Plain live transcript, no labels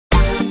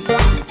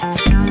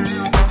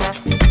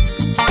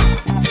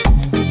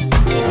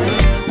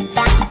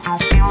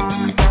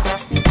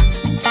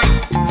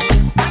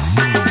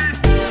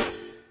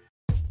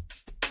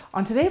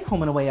On today's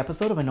Home and Away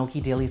episode of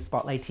Anoki Daily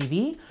Spotlight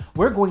TV,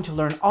 we're going to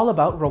learn all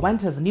about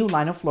Rowenta's new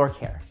line of floor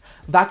care.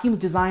 Vacuums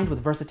designed with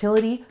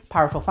versatility,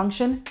 powerful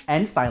function,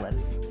 and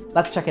silence.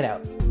 Let's check it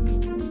out.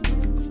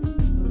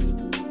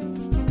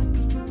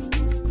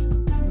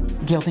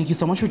 Gail, thank you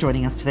so much for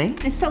joining us today.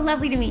 It's so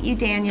lovely to meet you,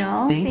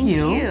 Daniel. Thank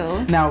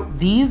you. Now,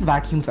 these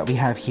vacuums that we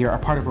have here are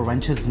part of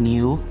Rowenta's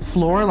new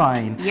floor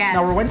line. Yes.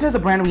 Now, Rowenta is a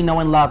brand we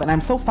know and love, and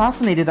I'm so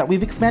fascinated that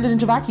we've expanded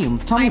into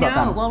vacuums. Tell me about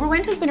them. Well,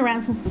 Rowenta's been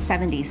around since the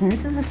 70s, and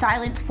this is the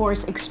Silence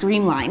Force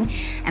Extreme line.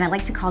 And I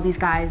like to call these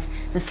guys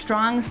the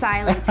strong,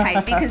 silent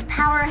type because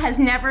power has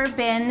never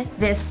been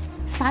this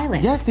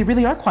silent. Yes, they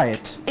really are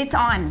quiet. It's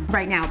on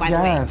right now, by the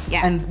way. Yes,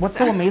 and what's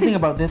so amazing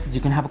about this is you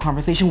can have a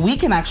conversation. We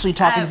can actually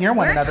talk and hear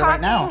one another right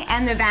now.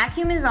 And the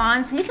vacuum is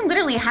on, so you can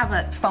literally have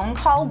a phone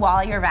call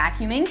while you're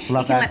vacuuming.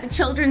 Love you can that. let the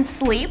children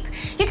sleep.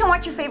 You can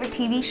watch your favorite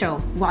TV show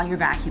while you're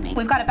vacuuming.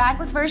 We've got a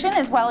bagless version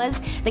as well as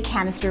the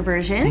canister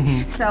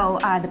version. So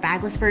the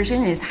bagless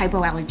version is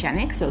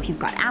hypoallergenic, so if you've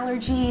got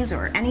allergies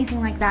or anything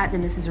like that,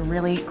 then this is a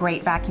really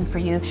great vacuum for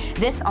you.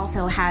 This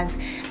also has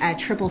a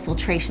triple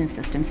filtration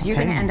system, so you're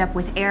going to end up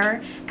with air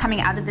coming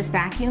out of this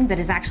vacuum that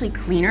is actually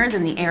cleaner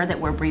than the air that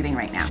we're breathing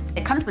right now.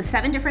 It comes with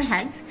 7 different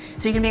heads,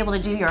 so you're gonna be able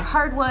to do your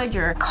hardwood,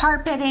 your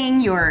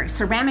carpeting, your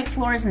ceramic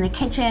floors in the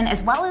kitchen,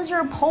 as well as your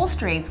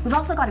upholstery. We've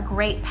also got a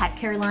great pet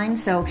care line,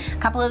 so a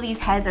couple of these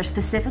heads are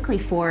specifically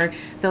for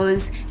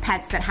those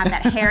pets that have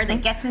that hair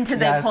that gets into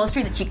the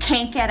upholstery that you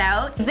can't get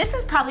out. This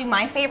is probably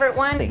my favorite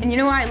one, and you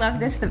know why I love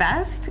this the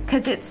best?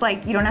 Because it's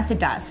like, you don't have to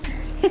dust.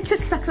 It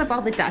just sucks up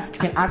all the dust. You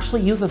can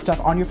actually use this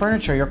stuff on your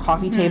furniture, your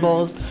coffee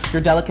tables,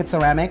 your delicate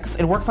ceramics.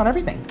 It works on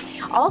everything.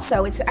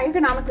 Also, it's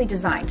ergonomically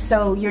designed,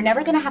 so you're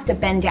never gonna have to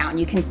bend down.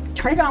 You can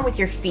turn it on with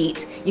your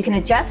feet. You can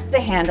adjust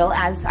the handle,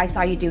 as I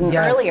saw you doing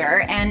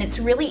earlier, and it's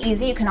really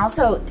easy. You can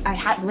also,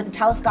 with the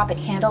telescopic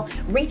handle,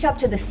 reach up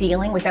to the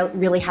ceiling without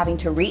really having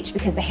to reach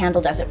because the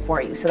handle does it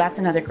for you. So that's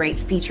another great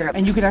feature.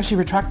 And you can actually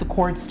retract the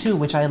cords too,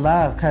 which I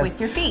love, because with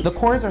your feet. The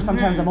cords are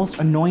sometimes the most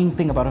annoying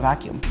thing about a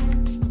vacuum.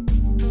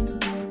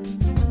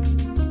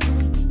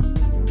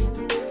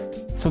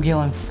 So Gail,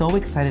 I'm so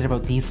excited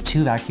about these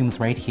 2 vacuums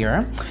right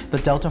here, the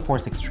Delta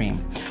Force Extreme.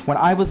 When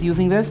I was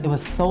using this, it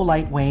was so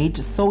lightweight,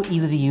 so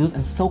easy to use,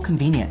 and so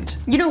convenient.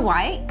 You know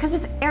why? Because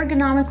it's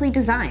ergonomically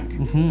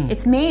designed.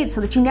 It's made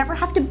so that you never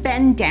have to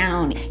bend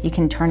down. You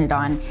can turn it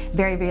on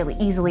very, very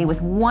easily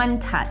with one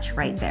touch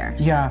right there.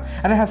 Yeah,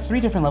 and it has 3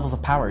 different levels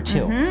of power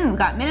too. We've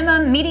got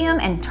minimum, medium,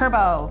 and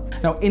turbo.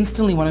 Now,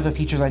 instantly, one of the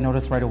features I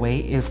noticed right away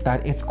is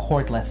that it's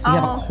cordless. We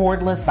have a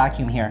cordless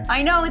vacuum here.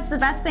 I know, it's the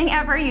best thing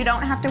ever. You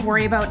don't have to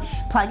worry about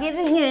plugging it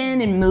in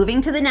and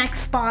moving to the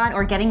next spot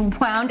or getting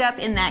wound up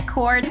in that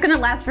cord. It's gonna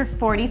last for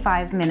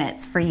 45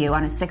 minutes for you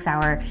on a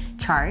 6-hour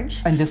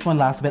charge. And this one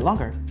lasts a bit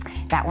longer.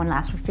 That one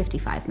lasts for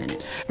 55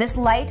 minutes. This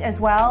light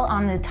as well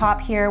on the top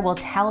here will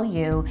tell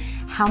you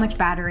how much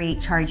battery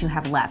charge you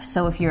have left.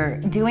 So if you're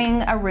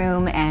doing a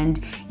room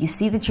and you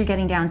see that you're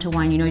getting down to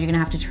 1, you know you're gonna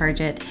have to charge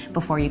it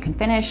before you can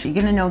finish. You're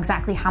gonna know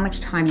exactly how much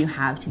time you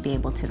have to be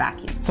able to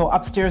vacuum. So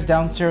upstairs,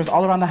 downstairs,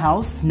 all around the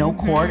house, no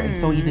cord, and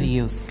so easy to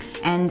use.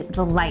 And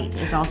the light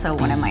is also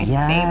one of my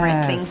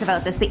favorite things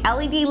about this. The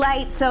LED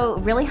light, so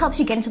it really helps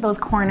you get into those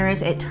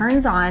corners. It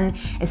turns on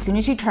as soon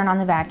as you turn on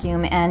the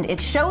vacuum, and it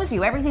shows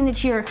you everything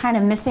that you're kind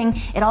of missing.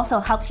 It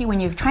also helps you when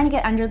you're trying to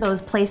get under those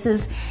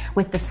places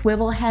with the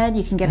swivel head.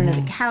 You can get under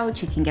the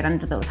couch, you can get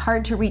under those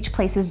hard to reach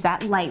places.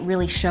 That light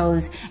really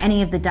shows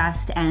any of the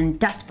dust and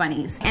dust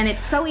bunnies. And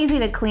it's so easy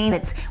to clean.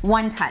 It's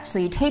one touch. So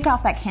you take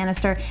off that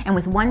canister, and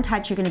with one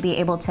touch, you're gonna be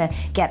able to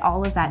get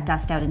all of that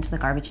dust out into the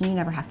garbage, and you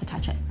never have to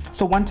touch it.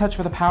 So one touch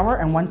for the power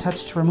and one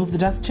touch to remove the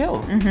dust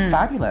too.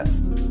 Fabulous.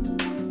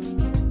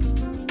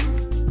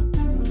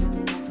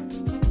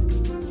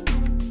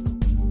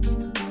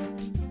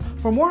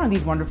 For more on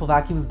these wonderful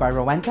vacuums by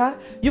Rowenta,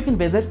 you can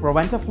visit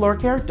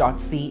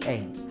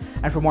rowentafloorcare.ca.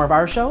 And for more of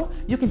our show,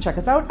 you can check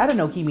us out at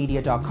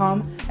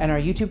anokimedia.com and our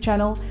YouTube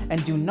channel,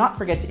 and do not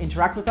forget to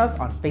interact with us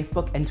on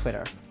Facebook and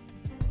Twitter.